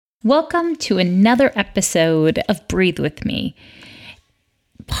Welcome to another episode of Breathe With Me.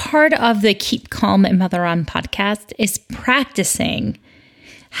 Part of the Keep Calm and Mother On podcast is practicing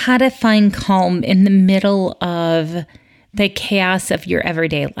how to find calm in the middle of the chaos of your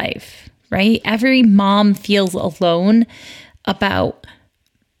everyday life, right? Every mom feels alone about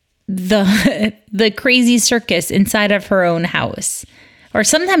the crazy circus inside of her own house, or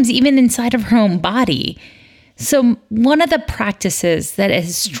sometimes even inside of her own body. So one of the practices that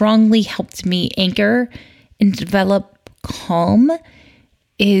has strongly helped me anchor and develop calm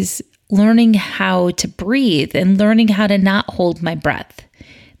is learning how to breathe and learning how to not hold my breath.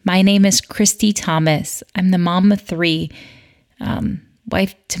 My name is Christy Thomas. I'm the mom of three,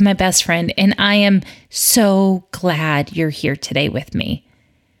 wife to my best friend, and I am so glad you're here today with me.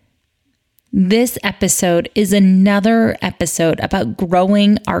 This episode is another episode about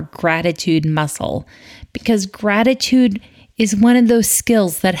growing our gratitude muscle, because gratitude is one of those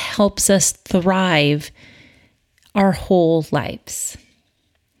skills that helps us thrive our whole lives.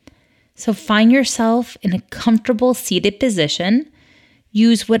 So find yourself in a comfortable seated position.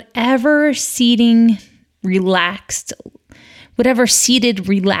 Use whatever seated, relaxed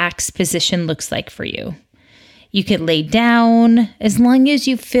position looks like for you. You could lay down as long as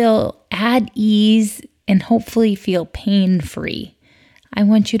you feel at ease and hopefully feel pain-free. I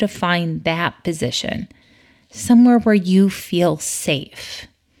want you to find that position, somewhere where you feel safe.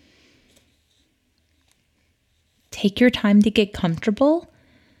 Take your time to get comfortable.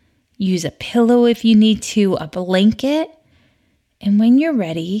 Use a pillow if you need to, a blanket. And when you're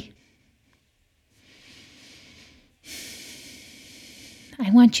ready,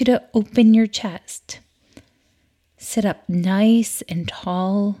 I want you to open your chest. Sit up nice and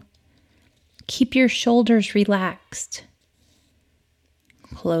tall. Keep your shoulders relaxed.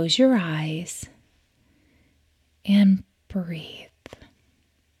 Close your eyes and breathe.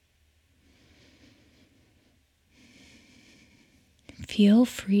 Feel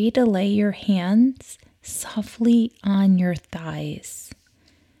free to lay your hands softly on your thighs.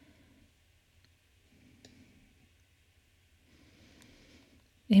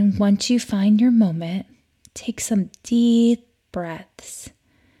 And once you find your moment, take some deep breaths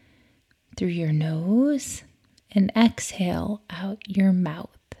through your nose and exhale out your mouth.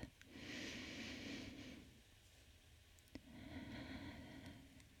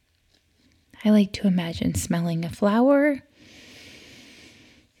 I like to imagine smelling a flower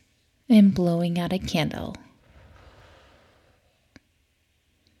and blowing out a candle.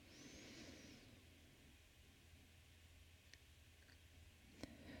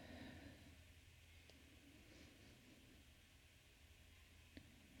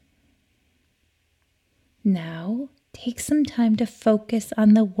 Now, take some time to focus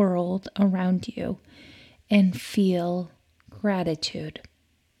on the world around you and feel gratitude.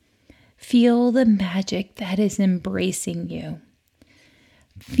 Feel the magic that is embracing you.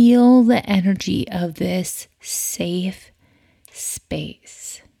 Feel the energy of this safe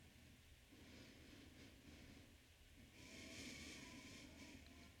space.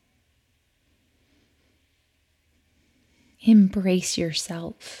 Embrace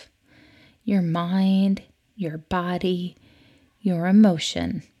yourself, your mind, your body, your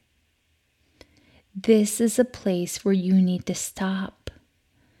emotion. This is a place where you need to stop.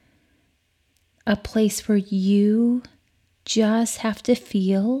 A place where you just have to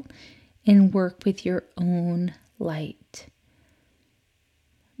feel and work with your own light.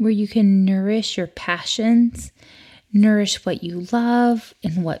 Where you can nourish your passions, nourish what you love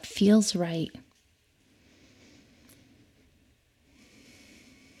and what feels right.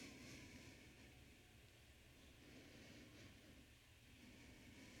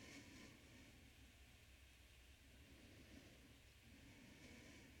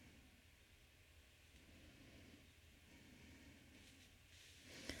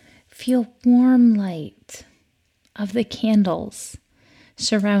 Feel warm light of the candles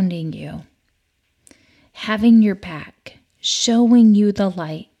surrounding you, having your back, showing you the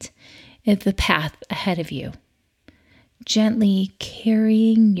light of the path ahead of you, gently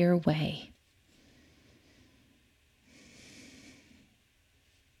carrying your way.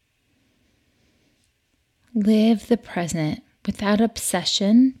 Live the present without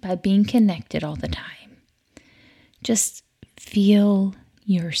obsession by being connected all the time. Just feel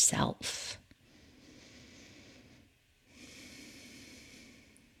yourself.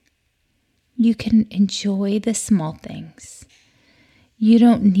 You can enjoy the small things. You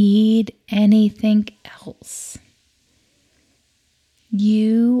don't need anything else.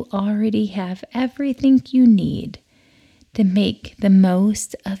 You already have everything you need to make the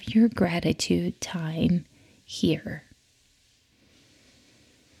most of your gratitude time here.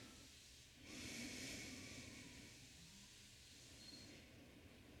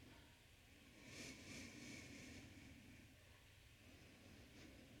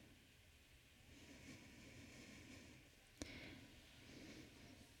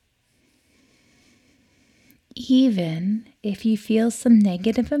 Even if you feel some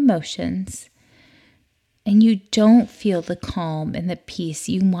negative emotions and you don't feel the calm and the peace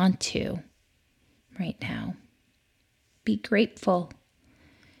you want to right now, be grateful.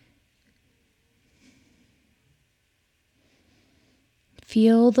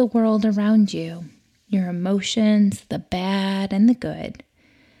 Feel the world around you, your emotions, the bad and the good.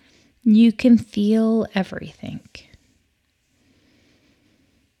 You can feel everything.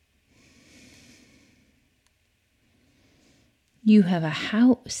 You have a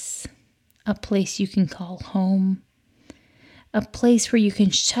house, a place you can call home, a place where you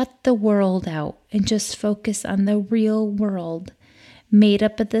can shut the world out and just focus on the real world made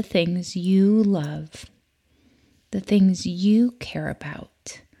up of the things you love, the things you care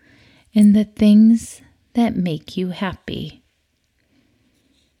about, and the things that make you happy.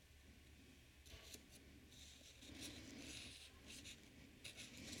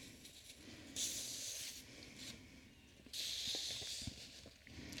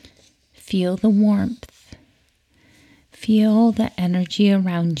 Feel the warmth. Feel the energy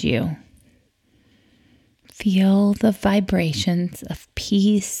around you. Feel the vibrations of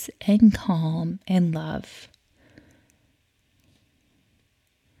peace and calm and love.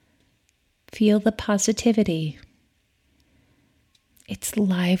 Feel the positivity. Its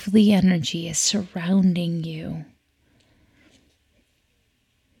lively energy is surrounding you.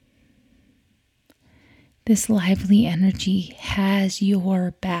 This lively energy has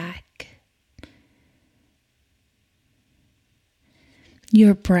your back.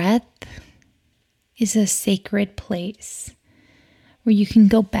 Your breath is a sacred place where you can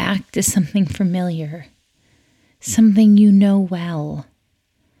go back to something familiar, something you know well.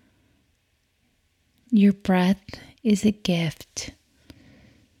 Your breath is a gift.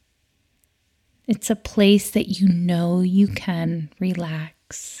 It's a place that you know you can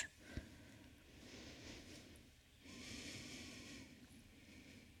relax.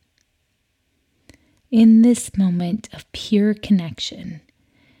 In this moment of pure connection,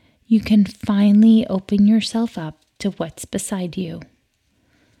 you can finally open yourself up to what's beside you.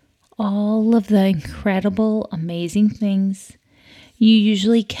 All of the incredible, amazing things you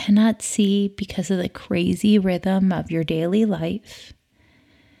usually cannot see because of the crazy rhythm of your daily life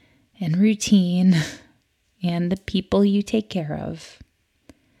and routine and the people you take care of.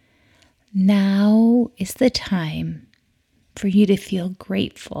 Now is the time for you to feel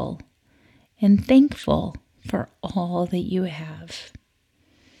grateful and thankful for all that you have.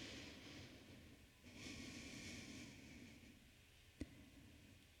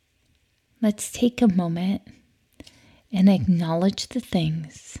 Let's take a moment and acknowledge the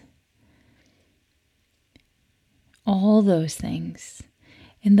things, all those things,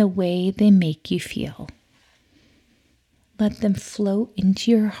 and the way they make you feel. Let them float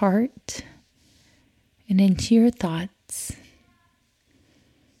into your heart and into your thoughts,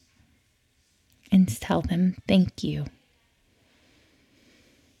 and tell them thank you.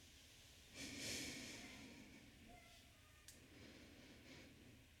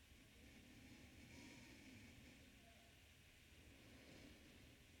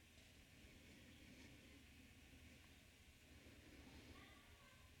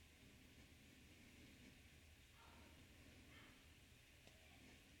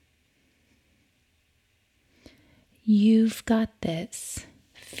 You've got this.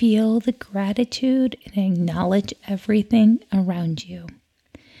 Feel the gratitude and acknowledge everything around you.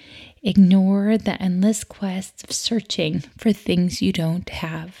 Ignore the endless quest of searching for things you don't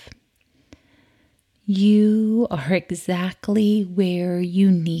have. You are exactly where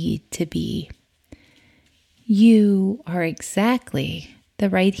you need to be. You are exactly the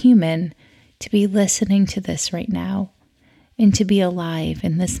right human to be listening to this right now and to be alive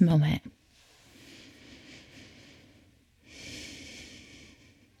in this moment.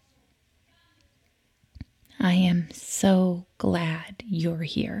 I am so glad you're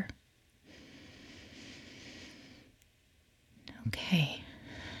here. Okay,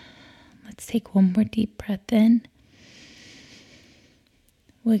 let's take one more deep breath in.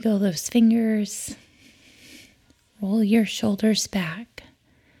 Wiggle those fingers. Roll your shoulders back.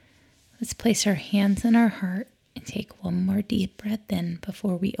 Let's place our hands on our heart and take one more deep breath in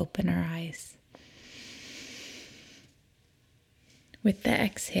before we open our eyes. With the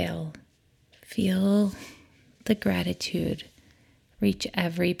exhale, feel the gratitude reach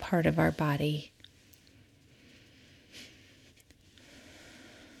every part of our body.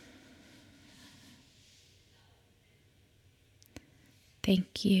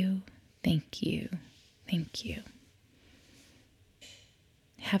 Thank you, thank you, thank you.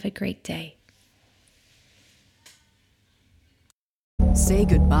 Have a great day. say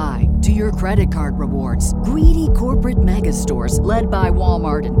goodbye to your credit card rewards. Greedy corporate mega stores, led by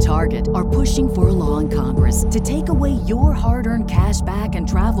Walmart and Target, are pushing for a law in Congress to take away your hard-earned cash back and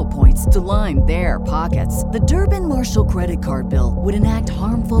travel points to line their pockets. The Durbin-Marshall credit card bill would enact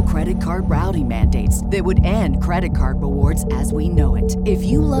harmful credit card routing mandates that would end credit card rewards as we know it. If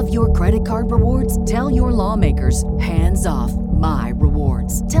you love your credit card rewards, tell your lawmakers, hands off my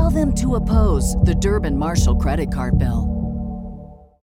rewards. Tell them to oppose the Durbin-Marshall credit card bill.